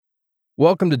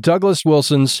Welcome to Douglas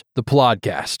Wilson's The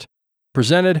Plodcast,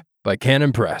 presented by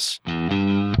Canon Press.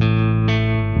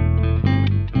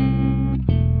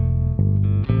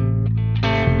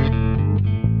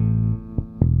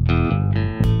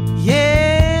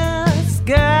 Yes,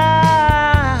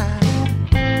 God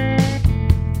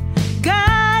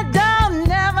don't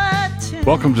never.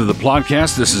 Welcome to The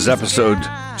Plodcast. This is episode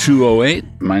 208.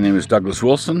 My name is Douglas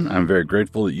Wilson. I'm very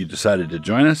grateful that you decided to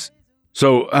join us.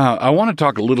 So I want to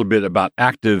talk a little bit about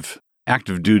active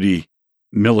duty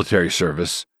military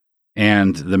service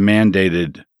and the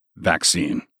mandated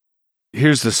vaccine.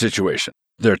 Here's the situation.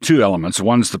 There are two elements.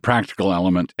 One's the practical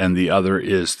element, and the other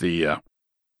is the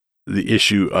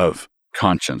issue of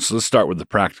conscience. Let's start with the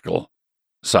practical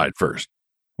side first.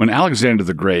 When Alexander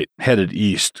the Great headed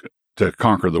east to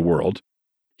conquer the world,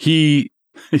 he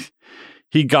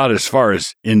got as far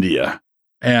as India,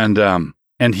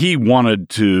 and he wanted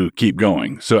to keep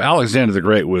going. So Alexander the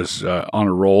Great was on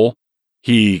a roll.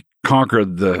 He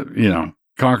conquered the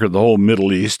whole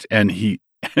Middle East, and he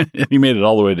made it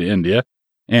all the way to India.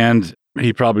 And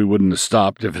he probably wouldn't have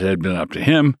stopped if it had been up to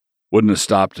him. Wouldn't have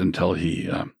stopped until he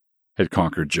had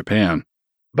conquered Japan.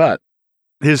 But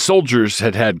his soldiers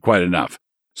had quite enough.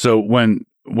 So when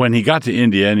he got to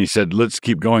India and he said, "Let's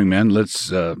keep going, man. Let's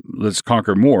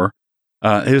conquer more,"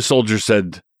 his soldiers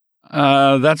said,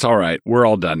 "That's all right. We're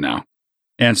all done now."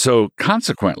 And so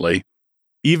consequently,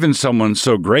 even someone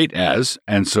so great as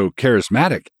and so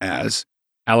charismatic as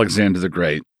Alexander the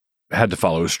Great had to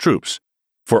follow his troops.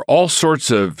 For all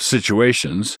sorts of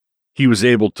situations, he was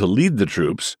able to lead the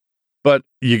troops, but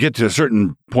you get to a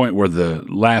certain point where the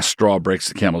last straw breaks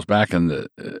the camel's back and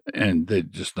they're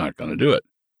just not going to do it.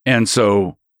 And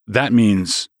so that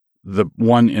means the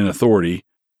one in authority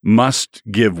must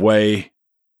give way,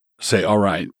 say, "All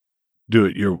right, do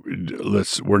it.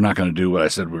 We're not going to do what I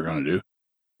said we were going to do,"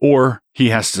 or he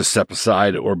has to step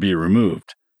aside or be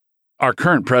removed. Our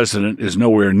current president is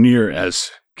nowhere near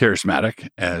as charismatic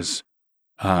as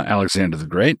Alexander the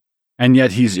Great, and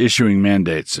yet he's issuing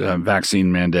mandates,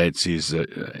 vaccine mandates. He's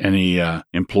any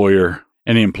employer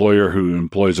who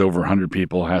employs over 100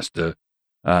 people has to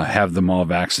have them all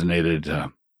vaccinated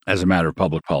as a matter of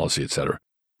public policy, etc.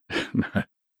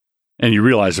 And you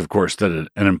realize, of course, that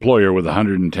an employer with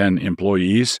 110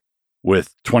 employees,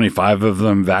 with 25 of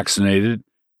them vaccinated,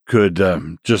 could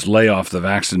just lay off the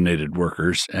vaccinated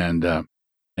workers and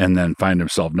then find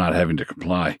himself not having to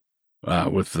comply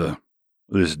with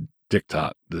this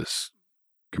diktat, this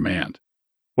command.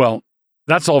 Well,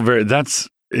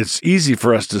 it's easy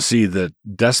for us to see the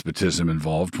despotism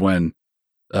involved when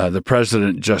the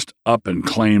president just up and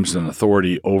claims an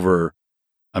authority over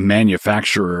a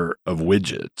manufacturer of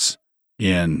widgets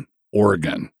in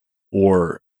Oregon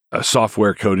or a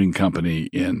software coding company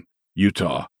in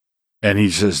Utah. And he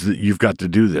says that you've got to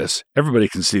do this. Everybody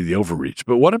can see the overreach.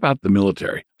 But what about the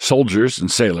military? Soldiers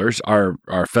and sailors are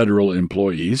federal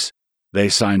employees. They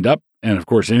signed up. And of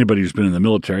course, anybody who's been in the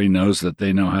military knows that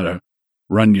they know how to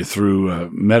run you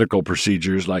through medical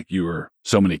procedures like you were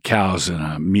so many cows in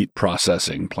a meat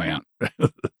processing plant.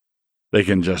 They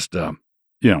can just,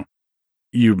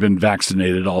 you've been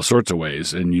vaccinated all sorts of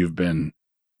ways and you've been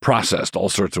processed all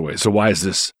sorts of ways. So why is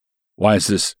this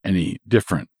any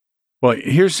different? Well,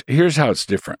 here's how it's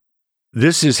different.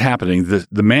 This is happening.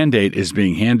 The mandate is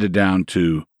being handed down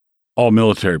to all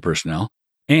military personnel,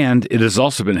 and it has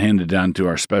also been handed down to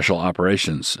our special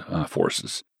operations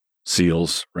forces,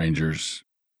 SEALs, Rangers,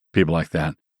 people like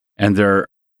that. And there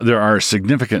are a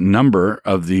significant number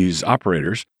of these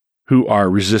operators who are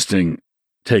resisting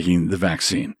taking the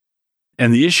vaccine.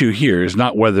 And the issue here is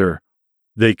not whether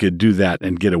they could do that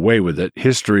and get away with it.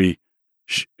 History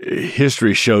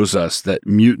shows us that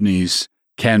mutinies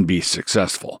can be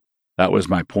successful. That was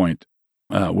my point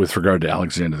with regard to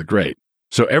Alexander the Great.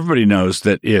 So everybody knows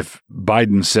that if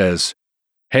Biden says,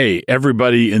 "Hey,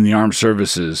 everybody in the armed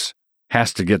services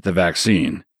has to get the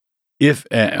vaccine,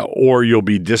 or you'll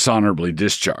be dishonorably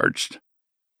discharged,"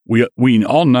 we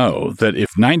all know that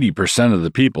if 90% of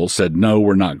the people said, "No,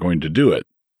 we're not going to do it,"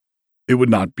 it would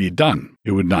not be done.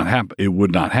 It would not happen. It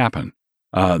would not happen.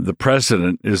 The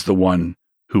president is the one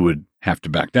who would have to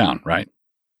back down, right?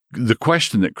 The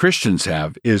question that Christians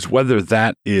have is whether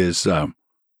that is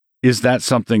that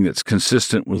something that's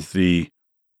consistent with the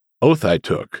oath I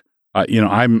took.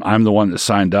 I'm the one that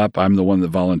signed up. I'm the one that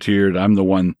volunteered. I'm the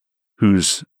one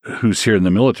who's here in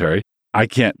the military. I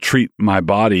can't treat my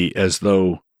body as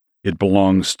though it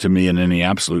belongs to me in any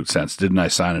absolute sense. Didn't I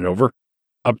sign it over?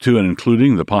 Up to and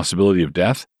including the possibility of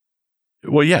death?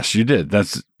 Well, yes, you did.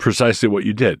 That's precisely what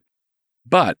you did.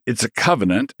 But it's a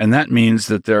covenant, and that means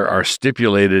that there are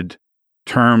stipulated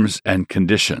terms and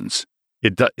conditions.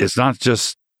 It's not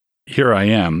just, here I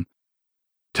am,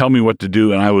 tell me what to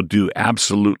do, and I will do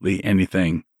absolutely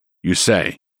anything you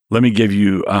say. Let me give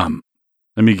you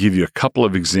a couple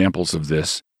of examples of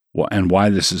this and why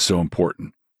this is so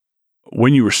important.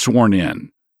 When you were sworn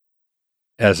in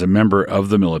as a member of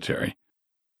the military,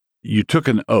 you took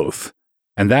an oath,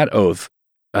 and that oath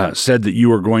said that you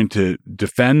were going to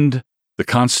defend the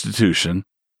Constitution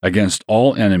against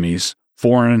all enemies,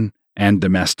 foreign and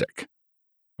domestic.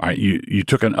 All right, you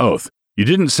took an oath. You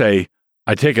didn't say,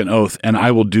 I take an oath and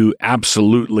I will do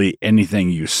absolutely anything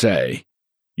you say.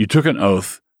 You took an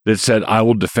oath that said, I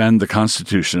will defend the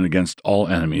Constitution against all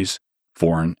enemies,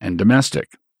 foreign and domestic.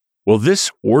 Well, this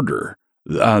order,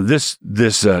 this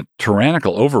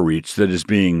tyrannical overreach that is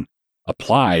being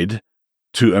applied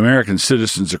to American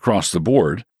citizens across the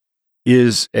board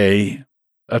is a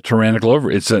tyrannical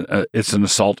overreach. It's an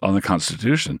assault on the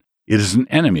Constitution. It is an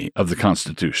enemy of the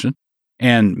Constitution.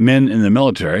 And men in the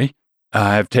military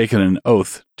have taken an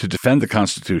oath to defend the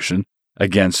Constitution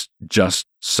against just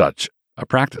such a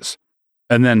practice.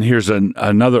 And then here's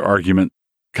another argument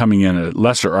coming in, a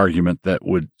lesser argument that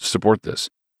would support this.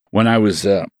 When I was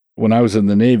in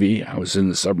the Navy, I was in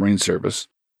the submarine service,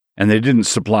 and they didn't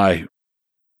supply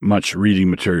much reading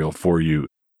material for you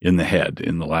in the head,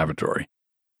 in the lavatory.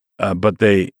 But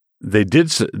they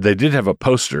did have a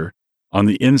poster on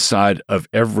the inside of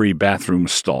every bathroom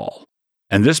stall.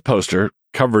 And this poster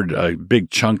covered a big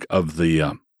chunk of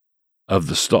the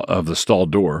stall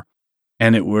door,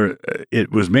 and it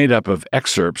was made up of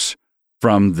excerpts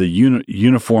from the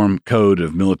Uniform Code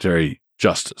of Military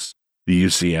Justice, the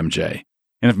UCMJ.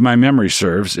 And if my memory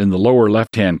serves, in the lower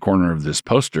left-hand corner of this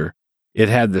poster, it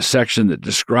had the section that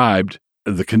described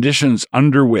the conditions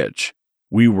under which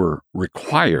we were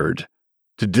required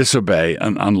to disobey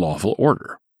an unlawful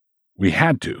order. We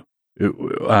had to.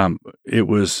 It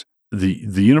was the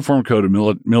Uniform Code of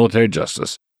Military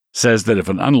Justice says that if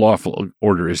an unlawful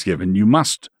order is given, you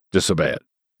must disobey it.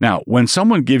 Now, when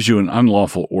someone gives you an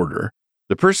unlawful order,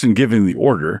 the person giving the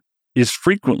order is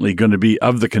frequently going to be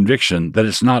of the conviction that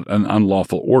it's not an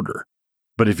unlawful order.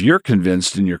 But if you're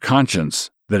convinced in your conscience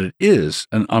that it is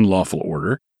an unlawful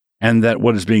order, and that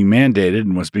what is being mandated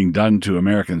and what's being done to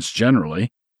Americans generally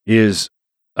is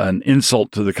an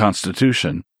insult to the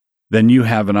Constitution, then you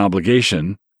have an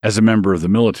obligation as a member of the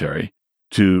military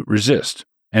to resist,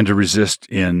 and to resist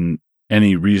in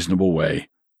any reasonable way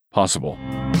possible.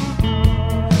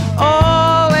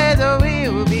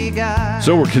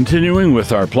 So we're continuing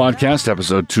with our podcast,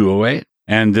 episode 208,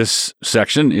 and this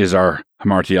section is our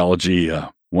Hamartiology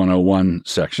 101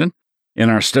 section. In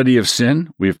our study of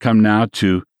sin, we've come now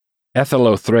to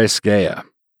ethalothreskeia.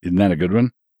 Isn't that a good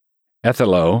one?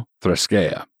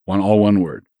 Ethalothreskeia, all one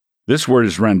word. This word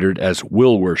is rendered as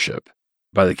will worship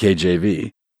by the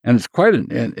KJV, and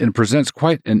it presents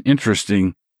quite an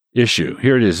interesting issue.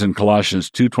 Here it is in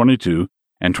Colossians 2:22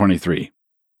 and 23.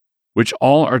 Which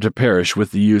all are to perish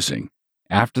with the using,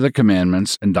 after the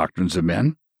commandments and doctrines of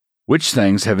men, which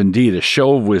things have indeed a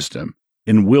show of wisdom,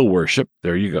 in will worship,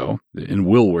 there you go, in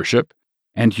will worship,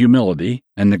 and humility,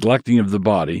 and neglecting of the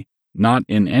body, not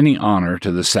in any honor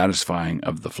to the satisfying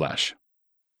of the flesh.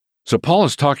 So Paul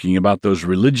is talking about those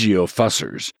religio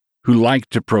fussers who like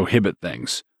to prohibit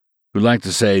things, who like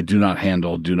to say, do not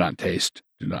handle, do not taste,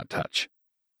 do not touch.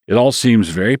 It all seems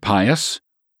very pious,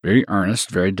 very earnest,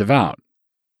 very devout.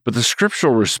 But the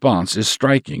scriptural response is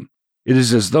striking. It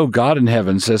is as though God in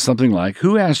heaven says something like,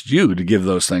 who asked you to give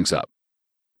those things up?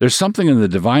 There's something in the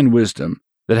divine wisdom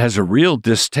that has a real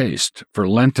distaste for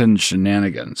Lenten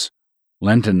shenanigans,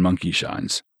 Lenten monkey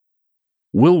shines.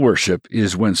 Will worship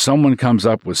is when someone comes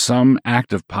up with some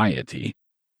act of piety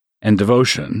and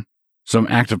devotion, some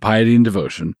act of piety and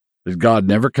devotion that God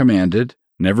never commanded,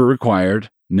 never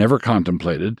required, never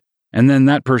contemplated, and then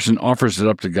that person offers it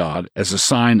up to God as a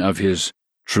sign of his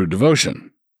true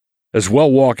devotion. As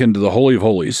well walk into the Holy of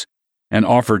Holies and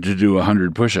offer to do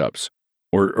 100 push-ups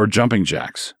or jumping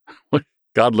jacks.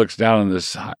 God looks down on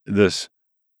this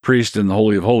priest in the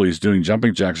Holy of Holies doing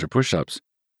jumping jacks or push-ups,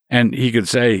 and he could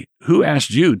say, who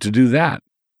asked you to do that?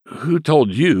 Who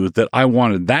told you that I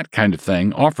wanted that kind of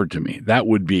thing offered to me? That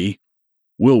would be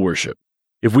will worship.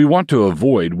 If we want to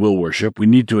avoid will worship, we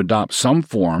need to adopt some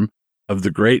form of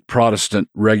the great Protestant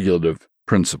regulative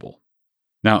principle.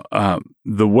 Now,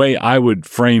 the way I would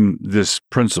frame this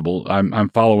principle, I'm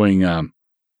following a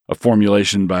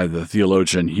formulation by the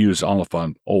theologian Hughes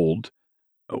Oliphant Old,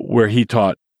 where he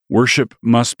taught worship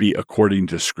must be according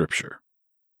to Scripture.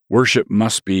 Worship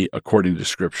must be according to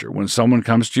Scripture. When someone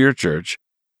comes to your church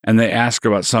and they ask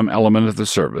about some element of the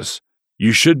service,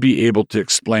 you should be able to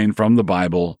explain from the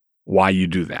Bible why you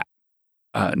do that.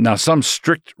 Now, some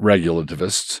strict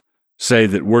regulativists say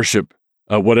that worship,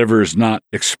 whatever is not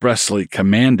expressly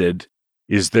commanded,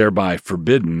 is thereby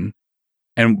forbidden.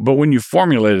 But when you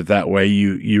formulate it that way,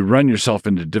 you run yourself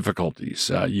into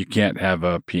difficulties. You can't have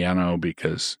a piano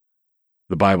because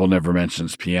the Bible never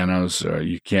mentions pianos.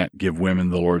 You can't give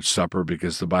women the Lord's Supper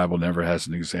because the Bible never has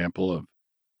an example of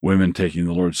women taking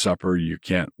the Lord's Supper. You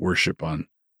can't worship on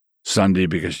Sunday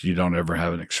because you don't ever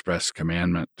have an express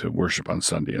commandment to worship on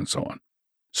Sunday, and so on.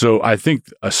 So I think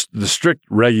the strict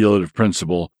regulative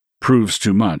principle proves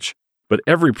too much, but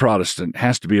every Protestant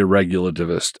has to be a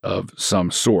regulativist of some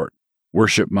sort.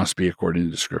 Worship must be according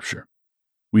to Scripture.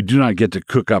 We do not get to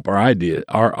cook up our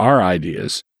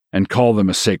ideas and call them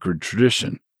a sacred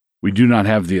tradition. We do not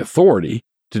have the authority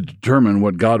to determine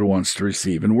what God wants to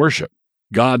receive in worship.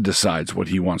 God decides what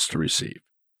he wants to receive.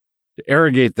 To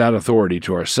arrogate that authority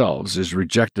to ourselves is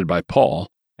rejected by Paul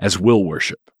as will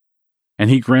worship. And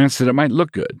he grants that it might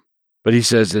look good, but he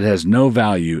says it has no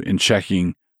value in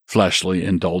checking fleshly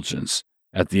indulgence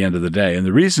at the end of the day. And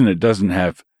the reason it doesn't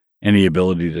have any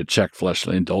ability to check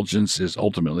fleshly indulgence is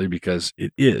ultimately because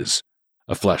it is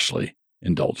a fleshly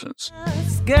indulgence.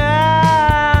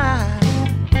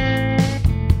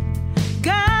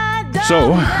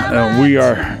 So we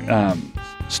are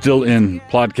still in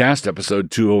podcast episode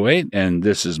 208, and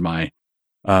this is my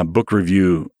book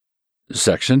review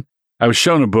section. I was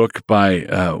shown a book by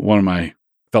one of my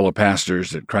fellow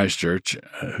pastors at Christ Church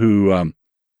who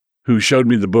showed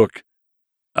me the book,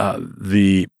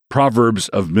 The Proverbs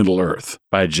of Middle-earth,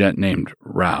 by a gent named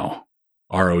Rowe,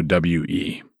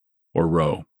 R-O-W-E, or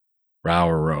Rowe, Rowe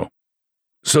or Rowe.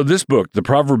 So this book, The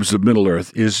Proverbs of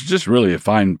Middle-earth, is just really a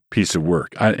fine piece of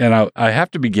work. I have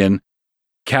to begin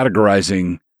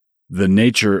categorizing the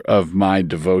nature of my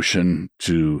devotion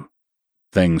to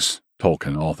things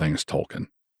Tolkien, all things Tolkien.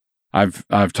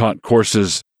 I've taught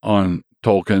courses on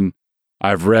Tolkien.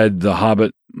 I've read The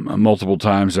Hobbit multiple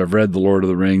times. I've read The Lord of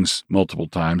the Rings multiple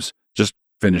times. Just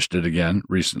finished it again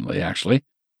recently, actually.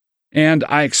 And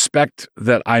I expect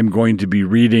that I'm going to be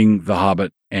reading The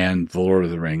Hobbit and The Lord of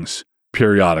the Rings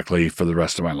periodically for the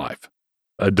rest of my life.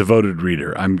 A devoted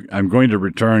reader. I'm going to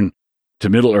return to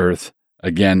Middle-earth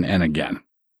again and again.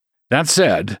 That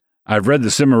said, I've read the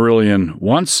Silmarillion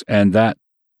once, and that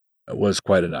was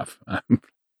quite enough.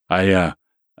 It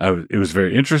was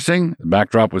very interesting. The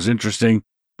backdrop was interesting,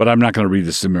 but I'm not going to read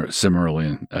the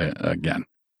Silmarillion again.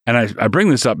 And I bring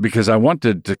this up because I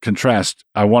wanted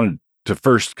to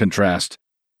first contrast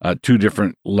two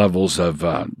different levels of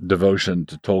devotion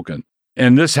to Tolkien.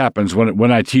 And this happens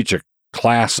when I teach a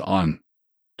class on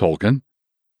Tolkien.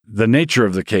 The nature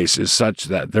of the case is such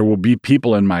that there will be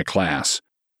people in my class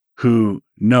who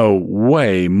know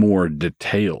way more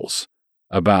details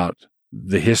about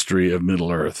the history of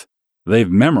Middle-earth. They've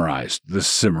memorized the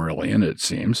Silmarillion, it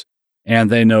seems, and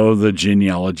they know the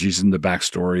genealogies and the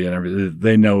backstory and everything.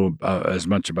 They know as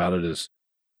much about it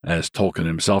as Tolkien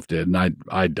himself did, and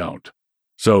I don't.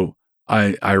 So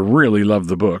I really love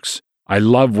the books. I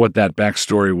love what that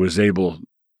backstory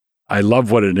I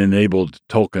love what it enabled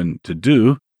Tolkien to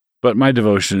do, but my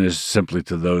devotion is simply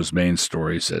to those main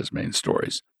stories as main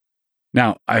stories.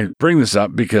 Now, I bring this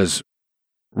up because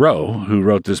Rowe, who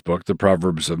wrote this book, The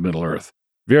Proverbs of Middle-earth,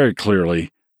 very clearly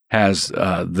has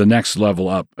the next level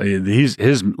up.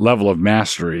 His level of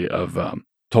mastery of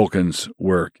Tolkien's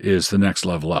work is the next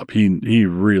level up. He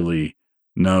really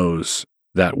knows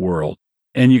that world.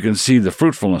 And you can see the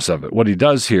fruitfulness of it. What he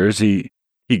does here is he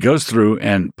goes through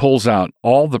and pulls out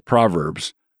all the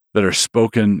proverbs that are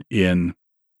spoken in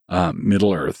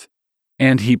Middle-earth,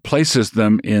 and he places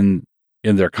them in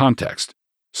their context.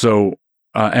 So,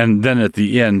 and then at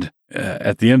the end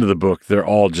of the book, they're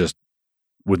all just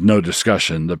with no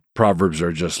discussion. The proverbs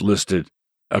are just listed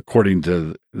according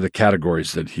to the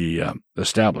categories that he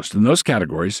established. And those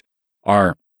categories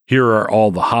are: here are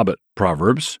all the Hobbit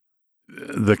proverbs,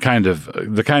 the kind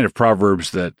of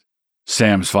proverbs that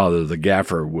Sam's father, the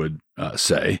Gaffer, would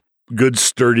say, good,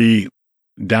 sturdy,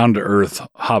 down-to-earth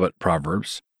Hobbit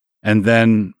proverbs, and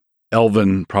then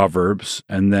Elven proverbs,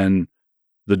 and then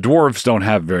the dwarves don't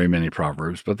have very many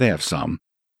proverbs, but they have some.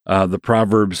 The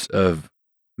proverbs of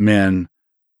men.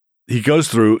 He goes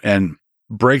through and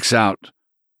breaks out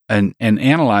and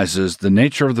analyzes the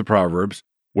nature of the proverbs,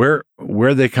 where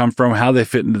they come from, how they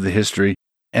fit into the history,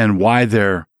 and why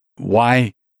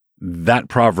that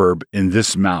proverb in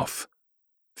this mouth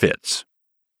fits.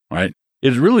 Right?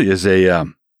 It really is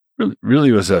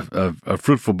really was a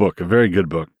fruitful book, a very good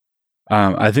book.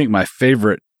 I think my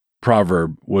favorite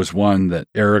proverb was one that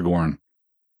Aragorn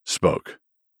spoke,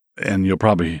 and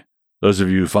those of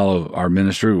you who follow our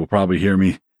ministry will probably hear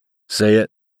me say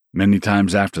it many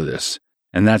times after this.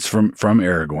 and that's from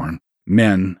Aragorn.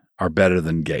 Men are better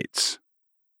than Gates.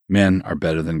 Men are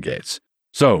better than Gates.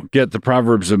 So get the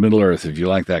Proverbs of Middle-earth if you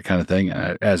like that kind of thing,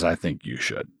 as I think you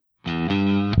should.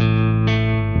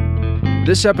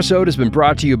 This episode has been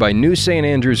brought to you by New St.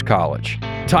 Andrews College.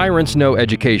 Tyrants know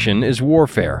education is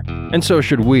warfare, and so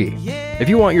should we. If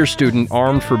you want your student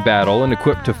armed for battle and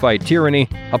equipped to fight tyranny,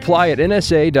 apply at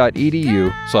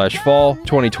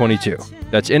nsa.edu/fall2022.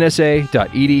 That's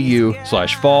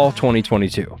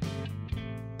nsa.edu/fall2022.